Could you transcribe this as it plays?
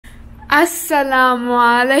Assalamu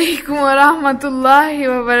alaikum wa rahmatullahi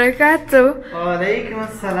wa barakatuh. Wa alaikum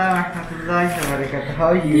assalam wa rahmatullahi wa barakatuh. How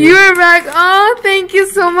are you? You're back. Oh, thank you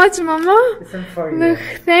so much, Mama. This is for you. Look,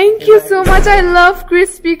 thank you so much. I love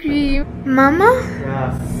Krispy Kreme. Mama?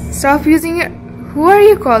 Yes. Stop using it. Who are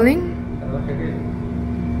you calling?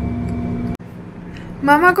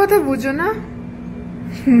 Mama kotha bujo na?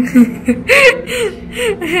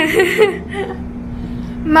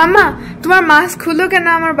 মামা তোমার mask খুলো কেন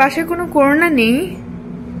আমার বাসায় কোনো corona নেই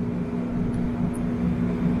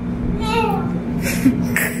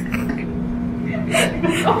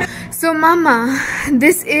So mama,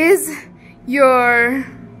 this is your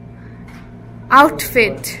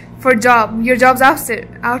outfit for job. Your job's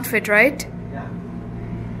outfit, right? Yeah.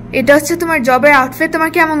 এটা হচ্ছে তোমার জবের আউটফিট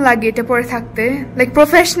তোমার কেমন লাগে এটা পরে থাকতে লাইক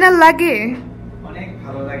প্রফেশনাল লাগে অনেক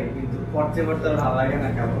ভালো লাগে কিন্তু পড়তে ভালো লাগে না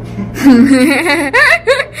কেন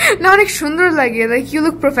না অনেক সুন্দর লাগে like you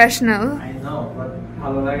look professional I know but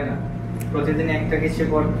ভালো লাগে না প্রতিদিন একটা কিছু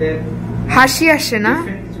পড়তে হাসি আসে না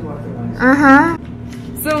কিছু পড়তে পারি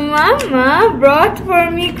So Mama brought for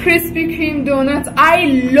me Krispy Kreme donuts. I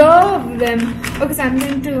love them. Okay, so I'm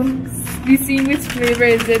going to be seeing which flavor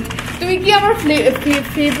is it. তুমি কি আমার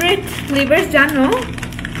favorite flavors জানো?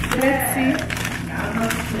 Let's see.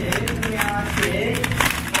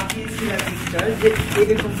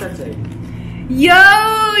 Yo,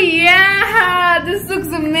 yeah, this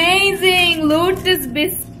looks amazing. Lotus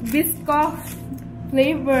biscoff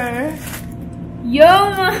flavor. Yo,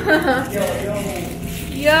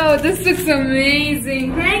 Yo, this looks amazing.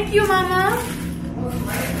 Thank you, Mama.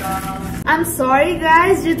 I'm sorry,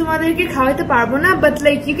 guys. Je tumaderke khawate parbo na, but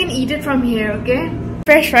like you can eat it from here, okay?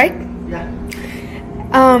 Fresh, right? Yeah.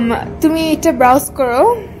 Tumi eta browse koro.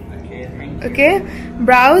 Okay, thank you. Okay?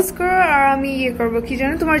 Browse koro ar ami iye korbo ki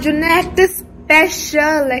jano tomar jonno ekta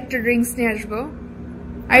special একটা drinks niye আসবো.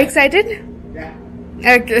 Are you excited? Yeah.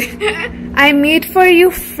 Okay. I made for you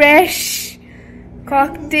fresh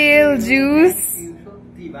cocktail juice.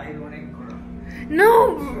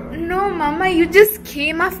 No, Mama, you just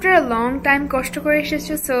came after a long time, koshto kore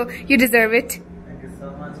eshecho, so you deserve it. Thank you so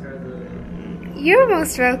much for the... You're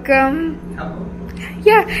most welcome. Hello.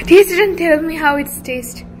 Yeah, taste it and tell me how it's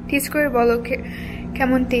taste. Taste kore bolo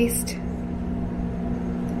kemon taste.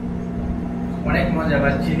 অনেক মজা বা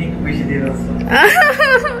চিনি বেশি দিয়ে দাও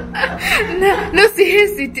No,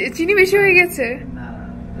 seriously, চিনি বেশি হয়ে গেছে? না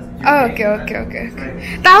Okay.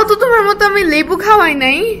 তাও তো তোমার মতো আমি লেবু খাওয়াই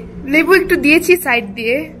নাই লেবু একটু দিয়েছি সাইড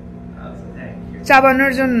দিয়ে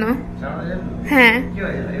চাবানোর জন্য হ্যাঁ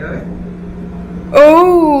ও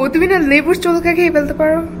তুমি না লেবুর চোলকা খেয়ে ফেলতে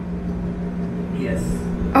পারো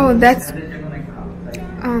Oh, that's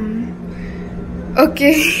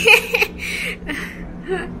okay.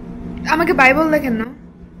 আমাকে বাইবেল দেখেন না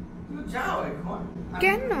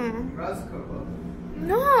কেন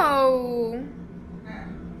No.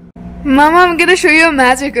 Mama, I'm gonna show you a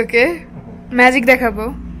magic, okay? Magic দেখাবো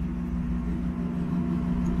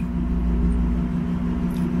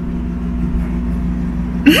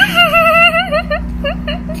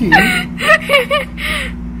কি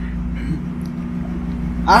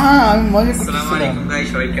আমি মজা করতেছিলাম আসসালামু আলাইকুম গাইস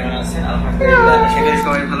সবাই কেমন আছেন আলহামদুলিল্লাহ আশা করি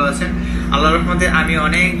সবাই ভালো আছেন আল্লাহর রহমতে আমি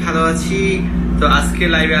অনেক ভালো আছি তো আজকে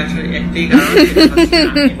লাইভে আসার একটাই কারণ সেটা হচ্ছে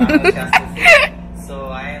আমি বাংলাদেশে আসছি so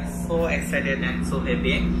I am so excited and so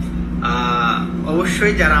happy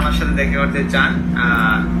অবশ্যই যারা আমার সাথে দেখা করতে চান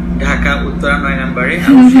ঢাকা উত্তরা 9 নম্বরে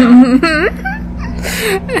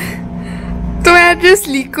তোমার অ্যাড্রেস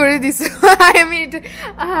লিক করে দিছো I mean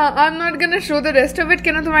I'm not gonna show the rest of it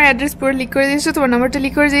কেন তোমার অ্যাড্রেস পুরো লিক করে দিয়েছো তোমার নাম্বারটা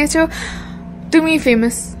লিক করে দিয়েছো তুমি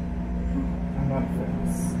ফেমাস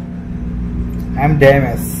I'm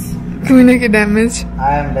famous তুমি নাকি damage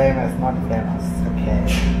I am famous not famous okay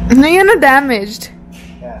No, you're not damaged.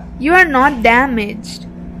 yeah You are not damaged.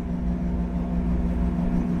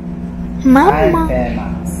 Mama.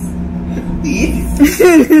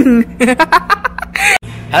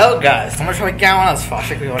 Hello guys তোমরা সবাই কেমন আছো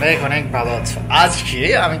আশা করি অনেক ভালো আছো আজকে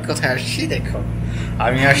আমি কোথায় আসছি দেখো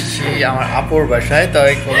আমি আসছি আমার আপুর বাসায় তো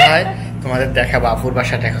এই কোথায় তোমাদের দেখাবো আপুর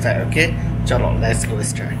বাসাটা কোথায় ওকে চলো লেটস গো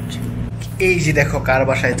স্টার্ট এই যে দেখো কার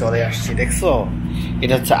বাসায় চলে আসছি দেখছো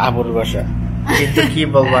এটা হচ্ছে আপুর বাসা কিন্তু কি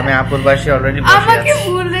বলবো আমি আপুর বাসায় অলরেডি বসে আছি আমাকে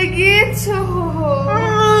ভুলে গিয়েছো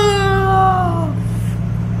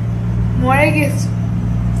মরে গেছো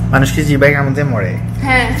মানুষ কি জিবাই কামতে মরে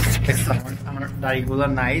হ্যাঁ আমার দাড়িগুলো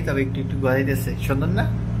নাই তবে একটু গলাইতেছে সুন্দর না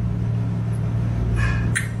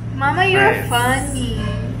Mama, you're funny.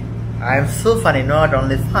 I am so funny, not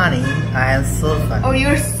only funny, I am so funny. Oh,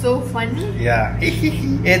 you're so funny? Yeah.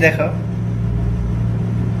 এই দেখো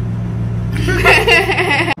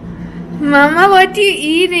Mama, what are you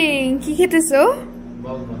eating? কি খেতেছো?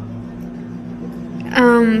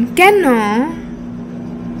 কেন?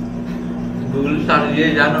 গুগল সার্চ দিয়ে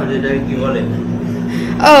জানো যেটা কি বলে?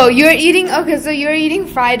 Oh, you're eating, okay, so you're eating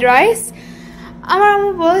fried rice. আমার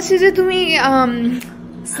আম্মু বলছে যে তুমি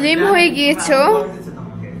স্লিম হয়ে গিয়েছো,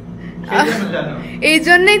 এই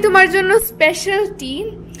জন্যই তোমার জন্য special T.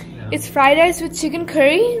 It's fried rice with chicken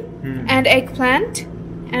curry and eggplant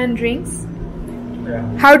and drinks.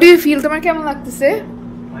 How do you feel? তোমার কেমন লাগতেছে?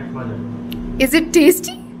 Is it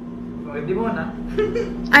tasty? দিব না.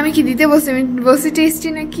 আমি কি দিতে বলছি? আমি বলছি টেস্টি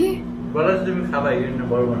নাকি? বলো তুমি খাবাই না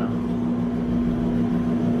বলবো না.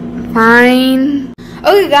 Fine.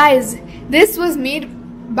 Okay guys, this was made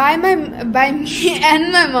by me and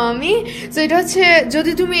my mommy. So এটা হচ্ছে,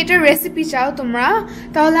 যদি তুমি এটার রেসিপি চাও তোমরা,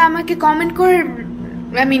 তাহলে আমাকে কমেন্ট করে,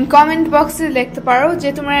 কমেন্ট বক্সে লিখতে পারো যে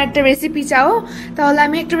তোমরা একটা রেসিপি চাও, তাহলে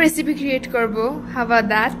আমি একটা রেসিপি ক্রিয়েট করব. How about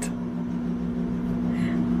that?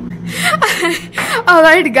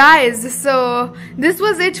 Alright guys, so this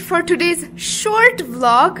was it for today's short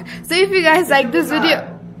vlog. So if you guys like this video,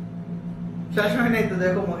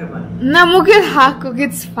 na mukhel hakuk,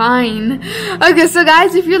 it's fine. Okay, so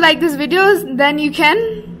guys, if you like this video, then you can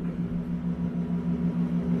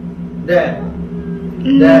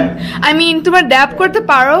তোমার ড্যাব করতে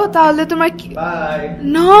পারো, তাহলে তোমার by.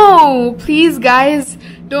 No, please guys,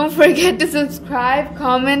 don't forget to subscribe,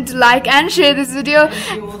 comment, like and share this video.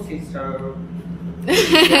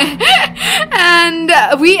 And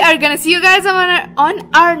we are gonna see you guys on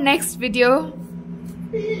our next video.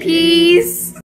 Peace.